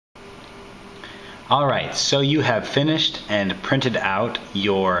Alright, so you have finished and printed out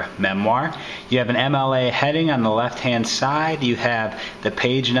your memoir. You have an MLA heading on the left hand side. You have the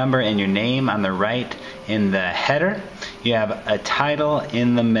page number and your name on the right in the header. You have a title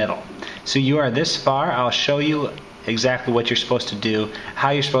in the middle. So you are this far. I'll show you exactly what you're supposed to do,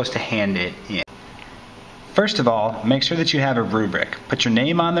 how you're supposed to hand it in. First of all, make sure that you have a rubric. Put your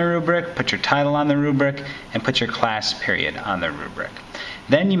name on the rubric, put your title on the rubric, and put your class period on the rubric.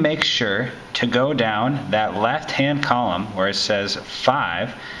 Then you make sure to go down that left-hand column where it says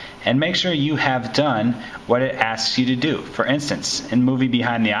 5 and make sure you have done what it asks you to do. For instance, in Movie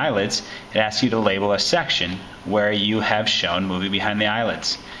Behind the Eyelids, it asks you to label a section where you have shown Movie Behind the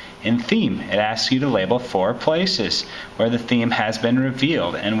Eyelids. In Theme, it asks you to label 4 places where the theme has been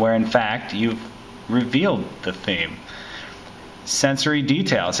revealed and where in fact you've revealed the theme. Sensory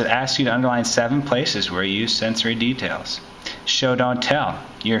Details, it asks you to underline 7 places where you use sensory details. Show, Don't Tell,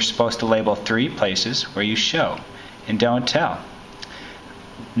 you're supposed to label 3 places where you show and don't tell.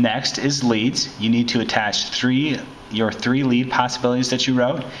 Next is Leads. You need to attach your 3 lead possibilities that you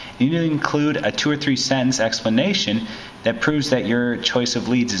wrote. You need to include a 2 or 3 sentence explanation that proves that your choice of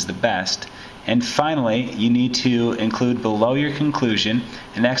leads is the best. And finally, you need to include below your conclusion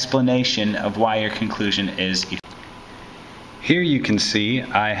an explanation of why your conclusion is effective. Here you can see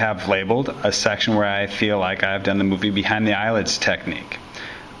I have labeled a section where I feel like I've done the Movie Behind the Eyelids technique.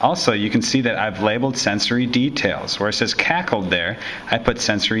 Also, you can see that I've labeled sensory details. Where it says cackled there, I put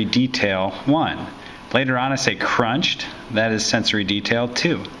sensory detail 1. Later on I say crunched, that is sensory detail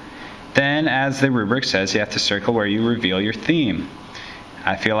 2. Then, as the rubric says, you have to circle where you reveal your theme.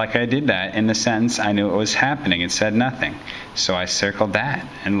 I feel like I did that in the sentence I knew it was happening. It said nothing. So I circled that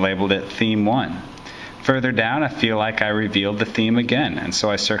and labeled it theme 1. Further down, I feel like I revealed the theme again, and so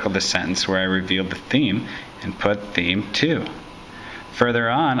I circled the sentence where I revealed the theme and put theme 2. Further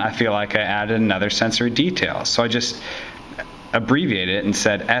on, I feel like I added another sensory detail, so I just abbreviated it and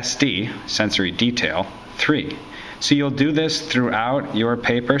said SD, sensory detail 3. So you'll do this throughout your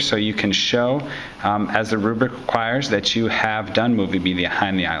paper so you can show, as the rubric requires, that you have done Movie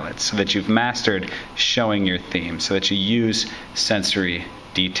Behind the Eyelids, so that you've mastered showing your theme, so that you use sensory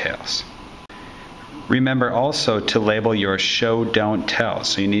details. Remember also to label your show, don't tell.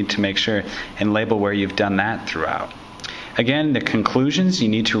 So you need to make sure and label where you've done that throughout. Again, the conclusions, you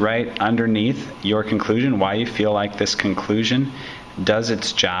need to write underneath your conclusion why you feel like this conclusion does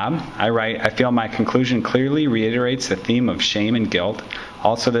its job. I feel my conclusion clearly reiterates the theme of shame and guilt.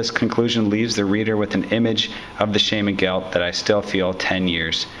 Also, this conclusion leaves the reader with an image of the shame and guilt that I still feel 10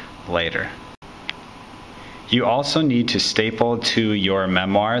 years later. You also need to staple to your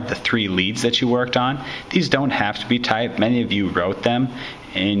memoir the 3 leads that you worked on. These don't have to be typed. Many of you wrote them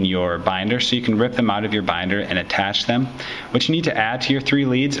in your binder, so you can rip them out of your binder and attach them. What you need to add to your 3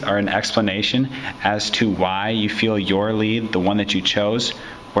 leads are an explanation as to why you feel your lead, the one that you chose,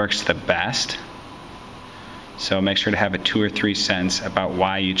 works the best. So make sure to have a 2 or 3 sentence about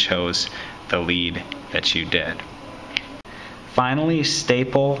why you chose the lead that you did. Finally,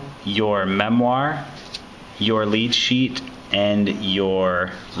 staple your memoir, your lead sheet, and your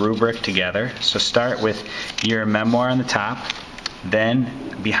rubric together. So start with your memoir on the top,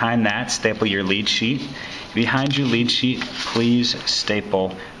 then behind that staple your lead sheet. Behind your lead sheet, please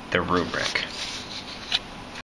staple the rubric.